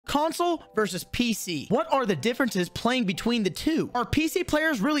console versus PC. What are the differences playing between the two? Are PC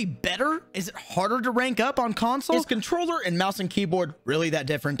players really better? Is it harder to rank up on console? Is controller and mouse and keyboard really that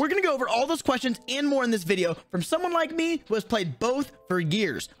different? We're gonna go over all those questions and more in this video from someone like me who has played both for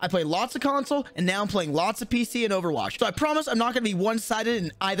years. I play lots of console and now I'm playing lots of PC and Overwatch. So I promise I'm not gonna be one-sided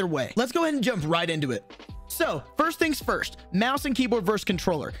in either way. Let's go ahead and jump right into it. So first things first, mouse and keyboard versus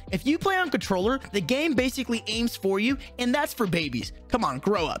controller. If you play on controller, the game basically aims for you, and that's for babies. Come on,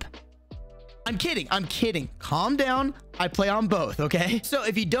 grow up. I'm kidding. Calm down. I play on both, okay? So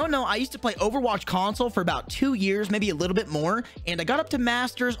if you don't know, I used to play Overwatch console for about 2 years, maybe a little bit more, and I got up to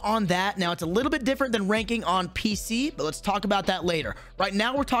masters on that. Now it's a little bit different than ranking on PC, but let's talk about that later. Right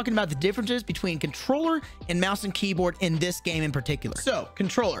now we're talking about the differences between controller and mouse and keyboard in this game in particular. So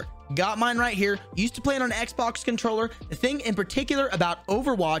controller, got mine right here. Used to play it on an Xbox controller. The thing in particular about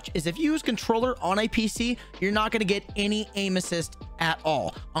Overwatch is if you use controller on a PC, you're not going to get any aim assist at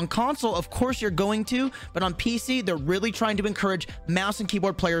all. On console, of course you're going to, but on PC, they're really trying to encourage mouse and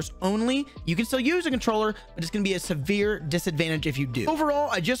keyboard players only. You can still use a controller, but it's going to be a severe disadvantage if you do. Overall,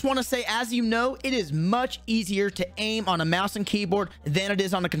 I just want to say, as you know, it is much easier to aim on a mouse and keyboard than it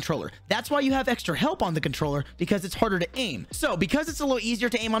is on a controller. That's why you have extra help on the controller, because it's harder to aim. So because it's a little easier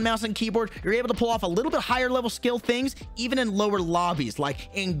to aim on mouse and keyboard, you're able to pull off a little bit higher level skill things, even in lower lobbies. Like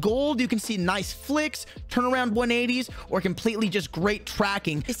in gold, you can see nice flicks, turnaround 180s, or completely just great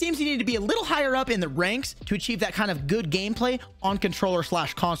tracking. It seems you need to be a little higher up in the ranks to achieve that kind of good gameplay on controller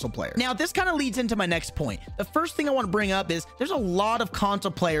 / console player. Now, this kind of leads into my next point. The first thing I want to bring up is there's a lot of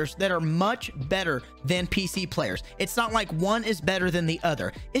console players that are much better than PC players. It's not like one is better than the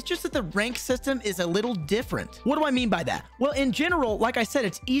other. It's just that the rank system is a little different. What do I mean by that? Well, in general, like I said,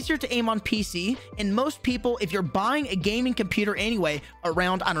 it's easier to aim on PC, and most people, if you're buying a gaming computer anyway,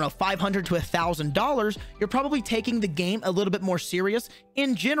 around, I don't know, $500 to $1,000, you're probably taking the game a little bit more serious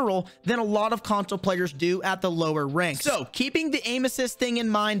in general than a lot of console players do at the lower ranks. So keeping the aim assist thing in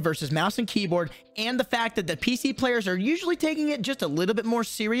mind versus mouse and keyboard, and the fact that the PC players are usually taking it just a little bit more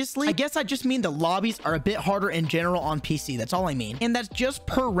seriously, I guess I just mean the lobbies are a bit harder in general on PC. That's all I mean. And that's just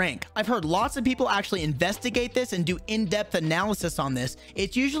per rank. I've heard lots of people actually investigate this and do in-depth analysis on this.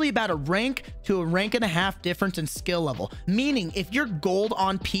 It's usually about a rank to a rank and a half difference in skill level. Meaning if you're gold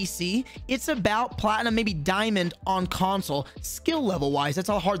on PC, it's about platinum, maybe diamond on console. Skill level wise, that's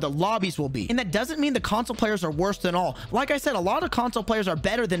how hard the lobbies will be. And that doesn't mean the console players are worse than all. Like I said, a lot of console players are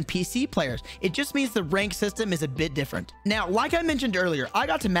better than PC players. It just means the rank system is a bit different. Now, like I mentioned earlier, I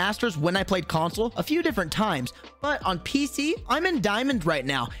got to masters when I played console a few different times, but on PC, I'm in diamond right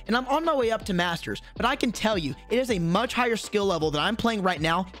now, and I'm on my way up to masters. But I can tell you, it is a much higher skill level that I'm playing right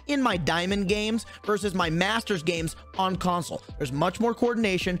now in my diamond games versus my masters games on console. There's much more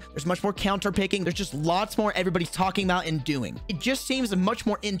coordination, there's much more counter picking, there's just lots more everybody's talking about and doing. It just seems a much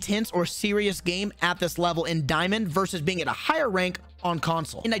more intense or serious game at this level in diamond versus being at a higher rank on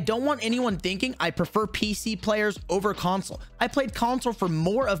console. And I don't want anyone thinking I prefer PC players over console. I played console for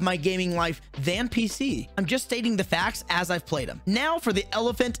more of my gaming life than PC. I'm just stating the facts as I've played them. Now for the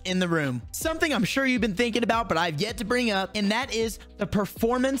elephant in the room. Something I'm sure you've been thinking about, but I've yet to bring up, and that is the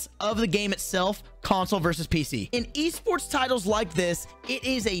performance of the game itself, console versus PC. In esports titles like this, it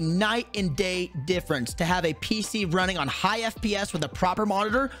is a night and day difference to have a PC running on high FPS with a proper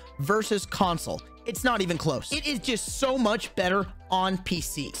monitor versus console. It's not even close. It is just so much better on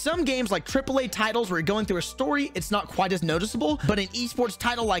PC. Some games like AAA titles where you're going through a story, it's not quite as noticeable, but an esports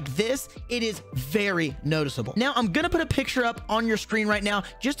title like this, it is very noticeable. Now, I'm gonna put a picture up on your screen right now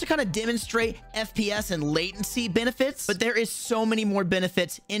just to kind of demonstrate FPS and latency benefits, but there is so many more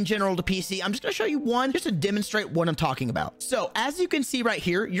benefits in general to PC. I'm just gonna show you one just to demonstrate what I'm talking about. So as you can see right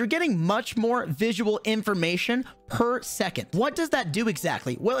here, you're getting much more visual information per second. What does that do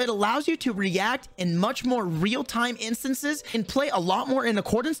exactly? Well, it allows you to react in much more real-time instances and play a lot more in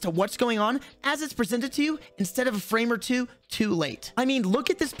accordance to what's going on as it's presented to you instead of a frame or two too late. I mean, look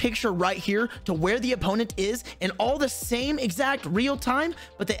at this picture right here to where the opponent is in all the same exact real time,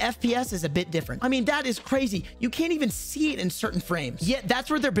 but the FPS is a bit different. I mean, that is crazy. You can't even see it in certain frames, yet that's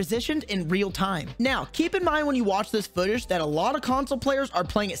where they're positioned in real time. Now, keep in mind when you watch this footage that a lot of console players are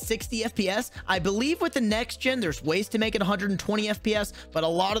playing at 60 FPS. I believe with the next gen, there's ways to make it 120 FPS, but a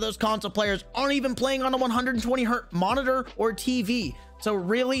lot of those console players aren't even playing on a 120 hertz monitor or TV. So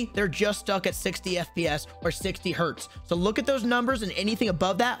really, they're just stuck at 60 FPS or 60 hertz. So look at those numbers and anything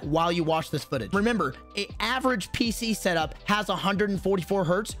above that while you watch this footage. Remember, an average PC setup has 144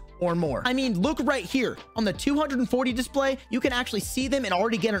 hertz or more. I mean, look right here. On the 240 display, you can actually see them and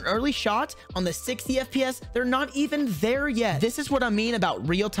already get an early shot. On the 60 FPS, they're not even there yet. This is what I mean about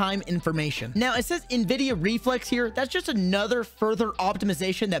real-time information. Now, it says NVIDIA Reflex here. That's just another further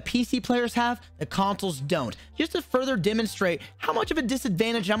optimization that PC players have that consoles don't, just to further demonstrate how much of a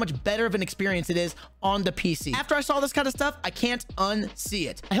disadvantage, how much better of an experience it is on the PC. After I saw this kind of stuff, I can't unsee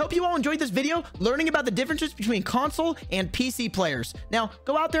it. I hope you all enjoyed this video learning about the differences between console and PC players. Now,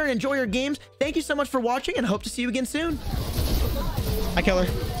 go out there and enjoy your games. Thank you so much for watching, and hope to see you again soon. Hi, Killer.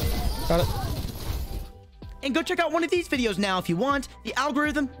 Got it. And go check out one of these videos now if you want. The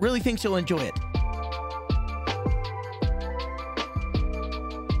algorithm really thinks you'll enjoy it.